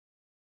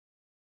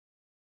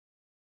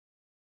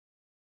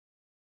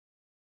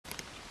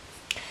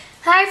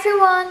Hi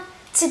everyone!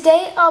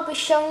 Today I'll be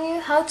showing you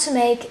how to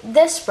make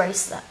this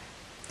bracelet.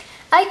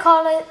 I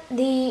call it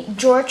the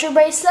Georgia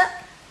bracelet.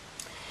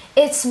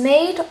 It's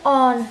made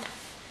on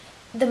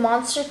the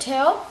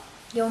Monstertail.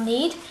 You'll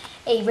need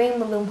a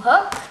rainbow loom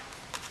hook,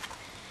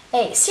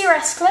 a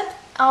CRS clip,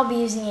 I'll be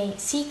using a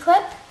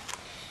C-clip,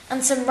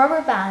 and some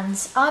rubber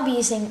bands. I'll be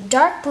using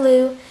dark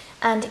blue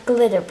and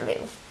glitter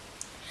blue.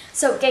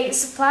 So get your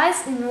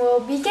supplies and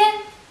we'll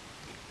begin.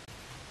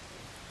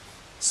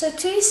 So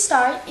to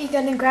start, you're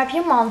going to grab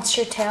your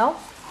Monstertail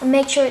and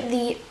make sure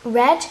the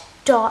red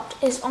dot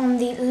is on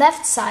the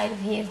left side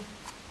of you.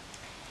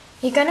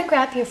 You're going to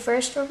grab your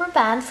first rubber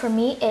band. For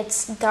me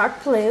it's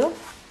dark blue,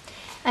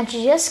 and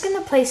you're just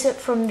going to place it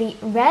from the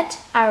red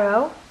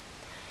arrow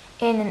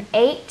in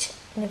a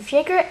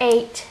figure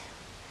 8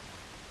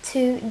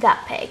 to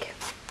that peg.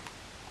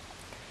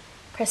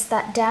 Press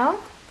that down.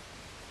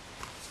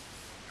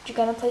 You're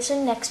going to place your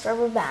next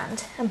rubber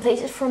band and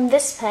place it from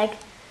this peg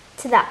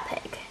to that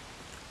peg.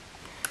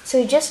 So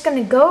you're just going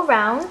to go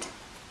around,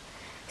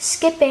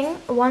 skipping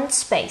one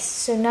space.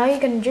 So now you're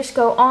going to just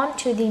go on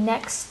to the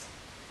next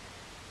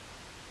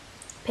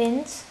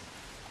pins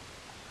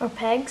or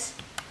pegs.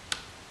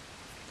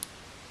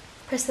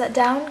 Press that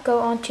down, go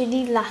on to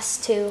the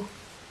last two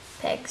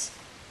pegs.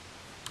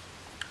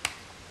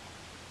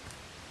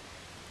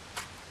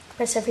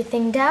 Press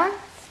everything down,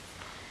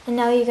 and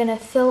now you're going to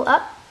fill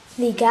up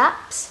the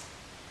gaps.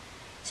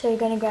 So you're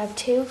going to grab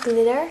two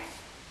glitter.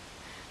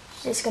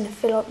 Just going to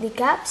fill up the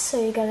gaps,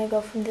 so you're going to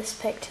go from this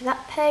peg to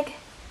that peg.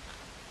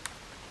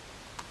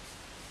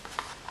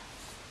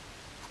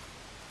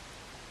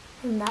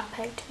 From that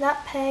peg to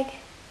that peg.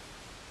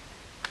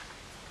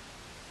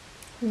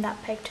 From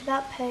that peg to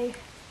that peg.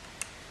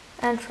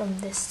 And from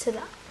this to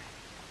that.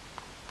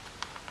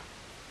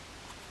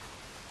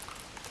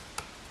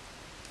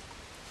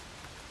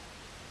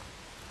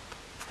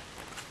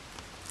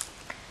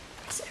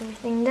 Press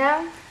everything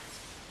down.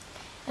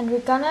 And we're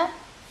going to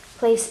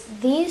place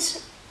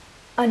these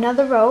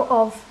another row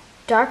of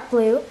dark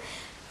blue.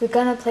 We're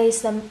going to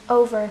place them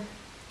over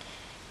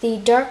the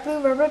dark blue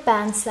rubber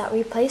bands that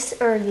we placed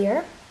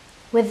earlier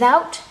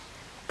without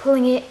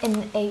pulling it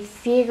in a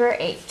figure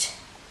 8.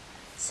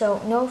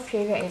 So no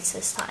figure 8s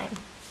this time.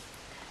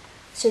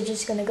 So you're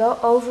just going to go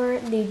over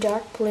the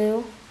dark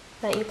blue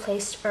that you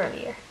placed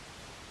earlier.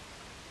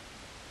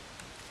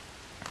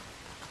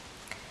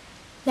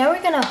 Now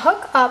we're going to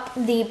hook up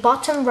the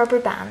bottom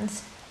rubber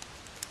bands.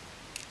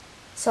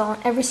 So on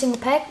every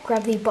single peg,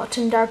 grab the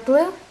bottom dark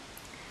blue,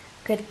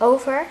 get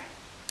over,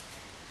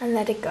 and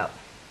let it go.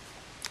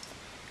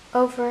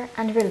 Over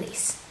and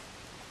release.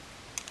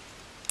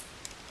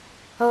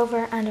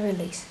 Over and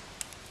release.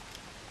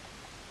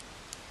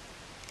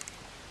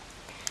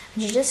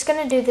 And you're just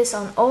going to do this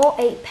on all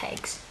 8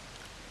 pegs.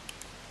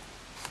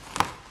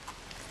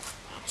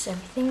 Press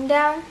everything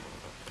down.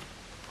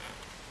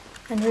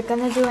 And we're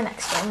going to do an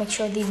extra. Make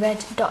sure the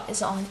red dot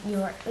is on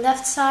your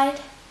left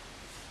side.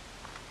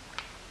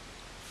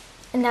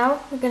 And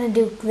now we're going to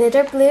do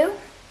glitter blue,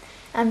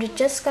 and we're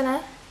just going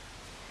to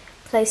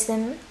place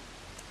them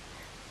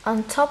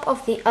on top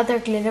of the other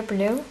glitter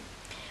blue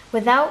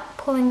without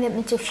pulling them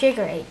into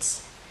figure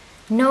 8s.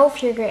 No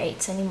figure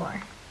 8s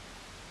anymore.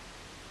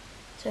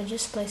 So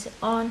just place it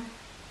on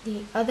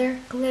the other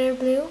glitter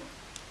blue,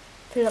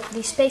 fill up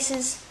these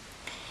spaces,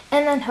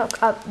 and then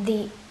hook up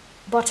the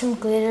bottom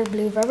glitter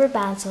blue rubber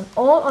bands on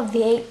all of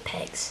the 8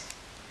 pegs.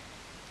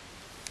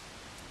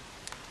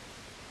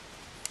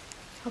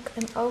 Hook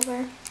them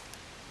over.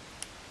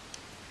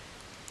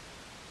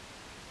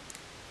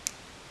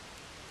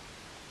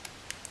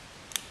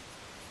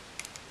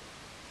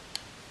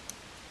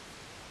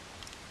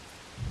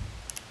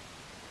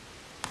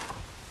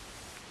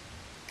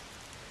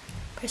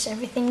 Press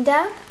everything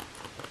down.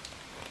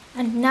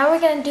 And now we're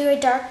going to do a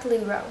dark blue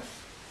row.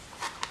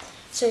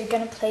 So you're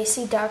going to place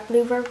the dark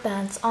blue rubber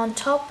bands on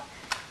top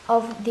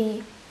of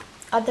the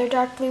other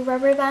dark blue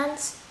rubber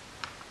bands,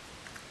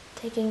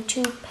 taking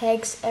 2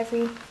 pegs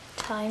every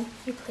time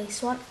you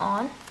place one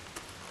on,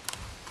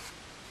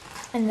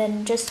 and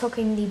then just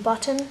hooking the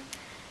bottom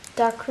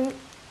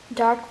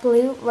dark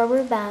blue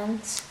rubber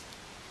bands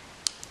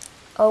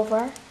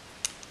over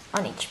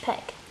on each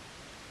peg.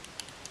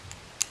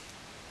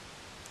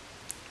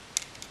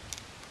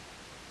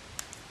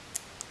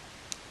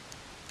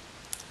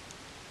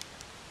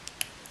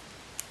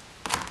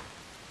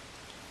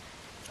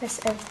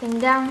 Press everything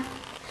down,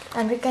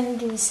 and we're going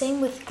to do the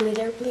same with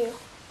glitter blue.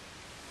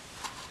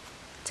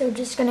 So we're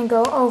just going to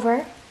go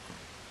over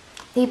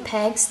the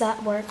pegs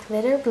that were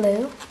glitter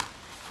blue.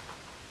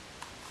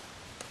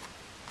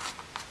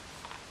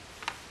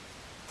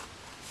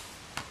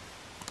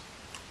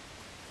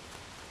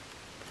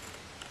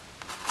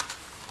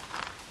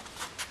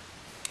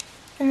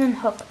 And then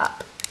hook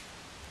up.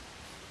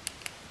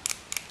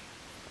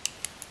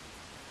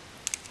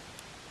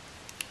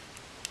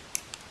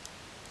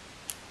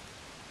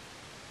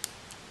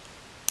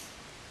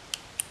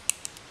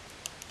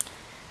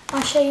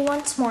 I'll show you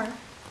once more.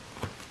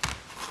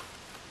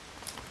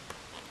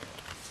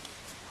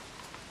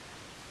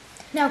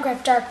 Now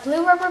grab dark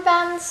blue rubber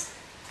bands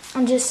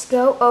and just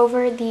go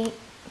over the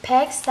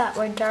pegs that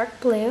were dark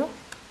blue.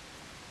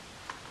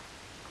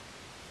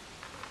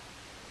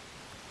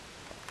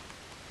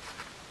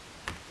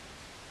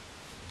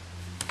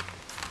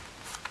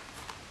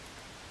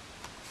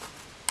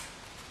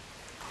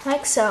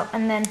 Like so,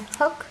 and then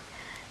hook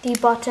the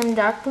bottom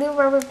dark blue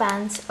rubber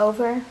bands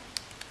over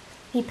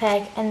the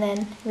peg and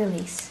then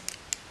release.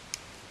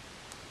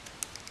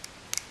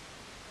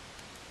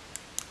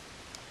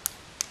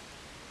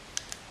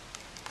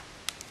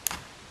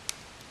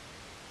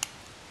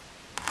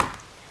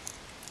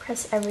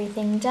 Press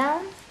everything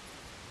down.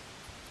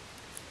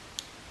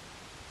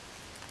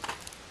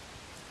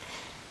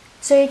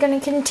 So you're going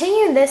to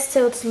continue this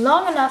till it's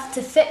long enough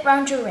to fit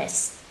around your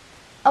wrist.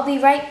 I'll be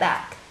right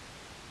back.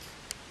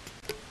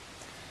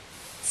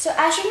 So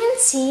as you can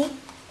see,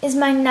 is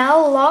mine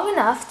now long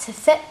enough to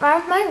fit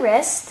around my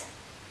wrist,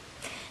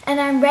 and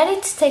I'm ready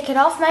to take it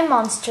off my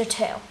monster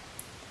tail.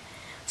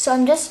 So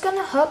I'm just going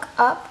to hook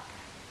up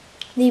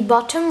the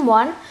bottom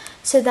one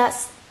so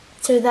that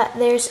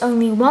there's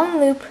only one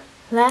loop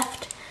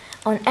left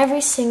on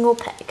every single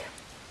peg.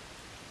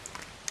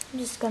 I'm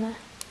just going to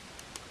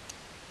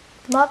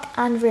come up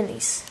and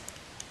release.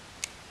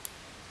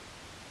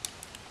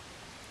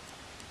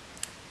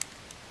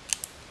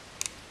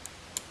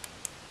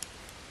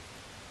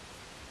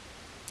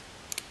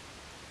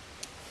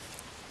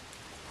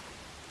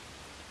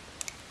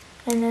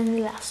 And then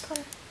the last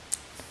one.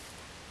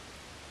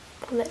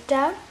 Pull it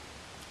down.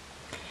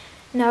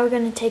 Now we're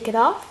going to take it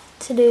off.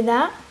 To do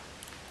that,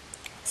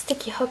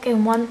 stick your hook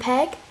in one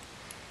peg,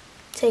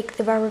 take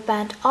the rubber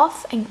band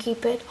off and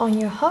keep it on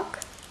your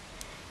hook.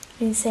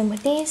 Do the same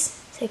with these.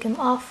 Take them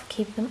off,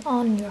 keep them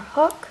on your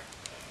hook.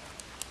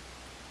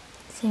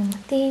 Same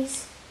with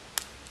these.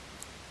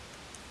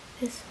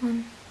 This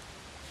one.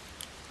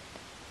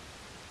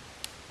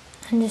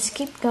 And just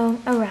keep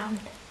going around.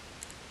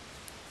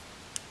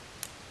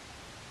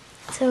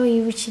 So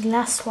you reach the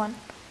last one.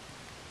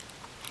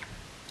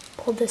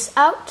 Pull this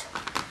out.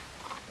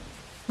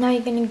 Now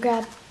you're going to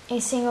grab a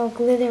single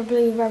glitter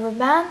blue rubber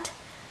band,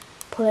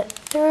 pull it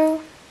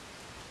through,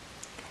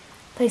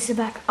 place it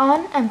back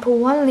on and pull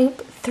one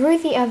loop through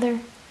the other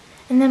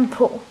and then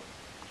pull.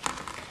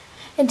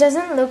 It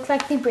doesn't look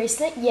like the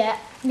bracelet yet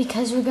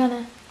because we're going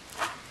to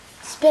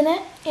spin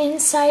it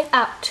inside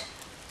out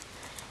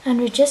and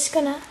we're just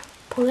going to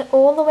pull it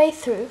all the way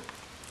through.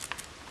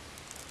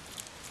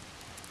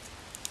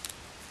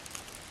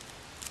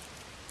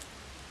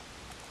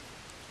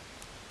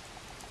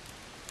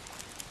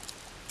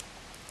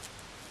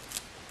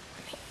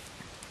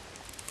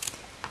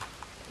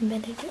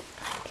 Better do it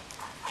like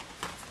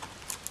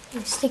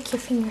you stick your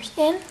fingers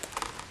in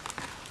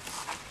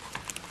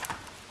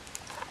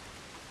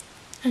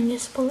and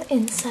just pull it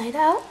inside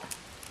out.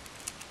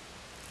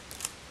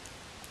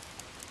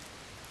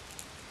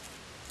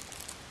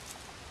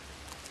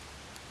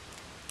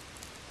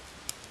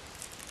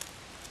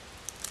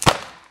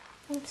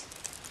 Oops.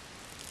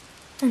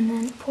 And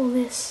then pull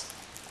this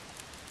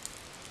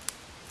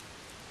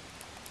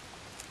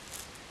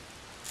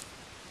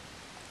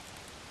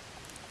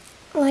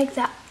like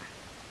that.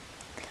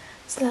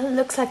 So that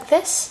looks like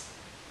this.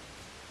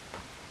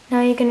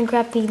 Now you're going to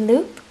grab the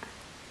loop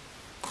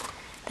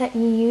that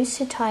you use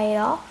to tie it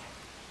off.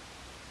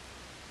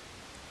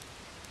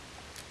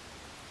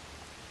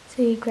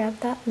 So you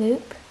grab that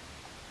loop.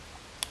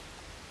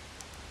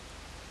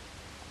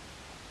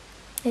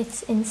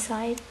 It's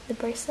inside the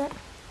bracelet.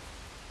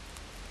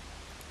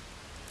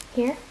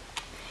 Here.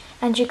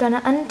 And you're going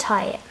to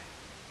untie it.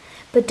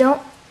 But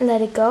don't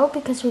let it go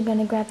because we're going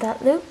to grab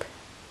that loop.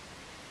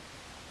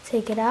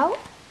 Take it out.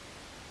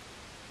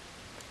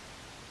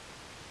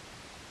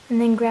 And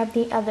then grab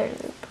the other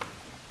loop,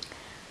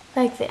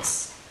 like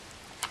this.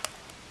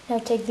 Now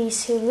take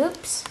these two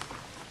loops,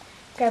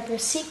 grab your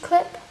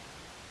C-clip,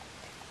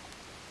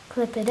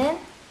 clip it in.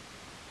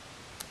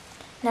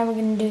 Now we're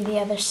going to do the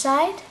other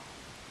side.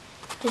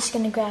 Just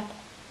going to grab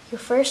your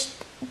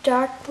first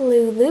dark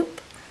blue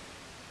loop.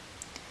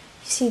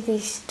 You see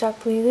these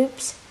dark blue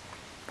loops?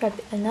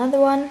 Grab another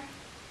one,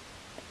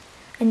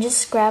 and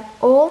just grab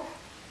all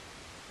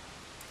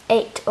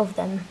 8 of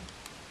them.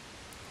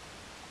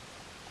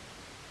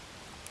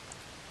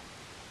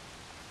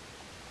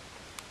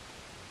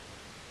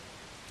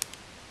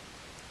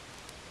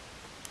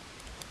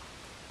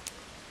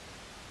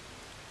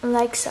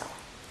 Like so.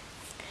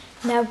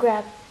 Now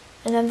grab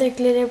another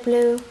glitter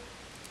blue,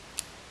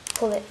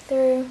 pull it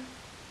through,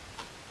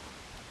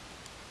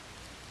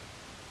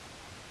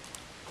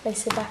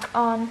 place it back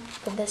on,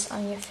 put this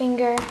on your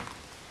finger,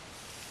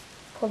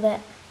 pull it,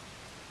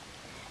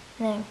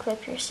 and then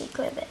clip your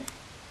C-clip in.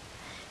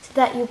 So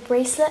that your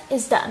bracelet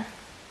is done.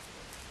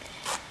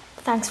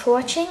 Thanks for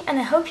watching, and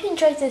I hope you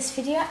enjoyed this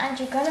video and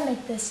you're gonna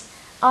make this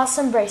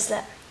awesome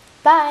bracelet.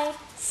 Bye!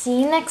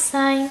 See you next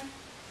time!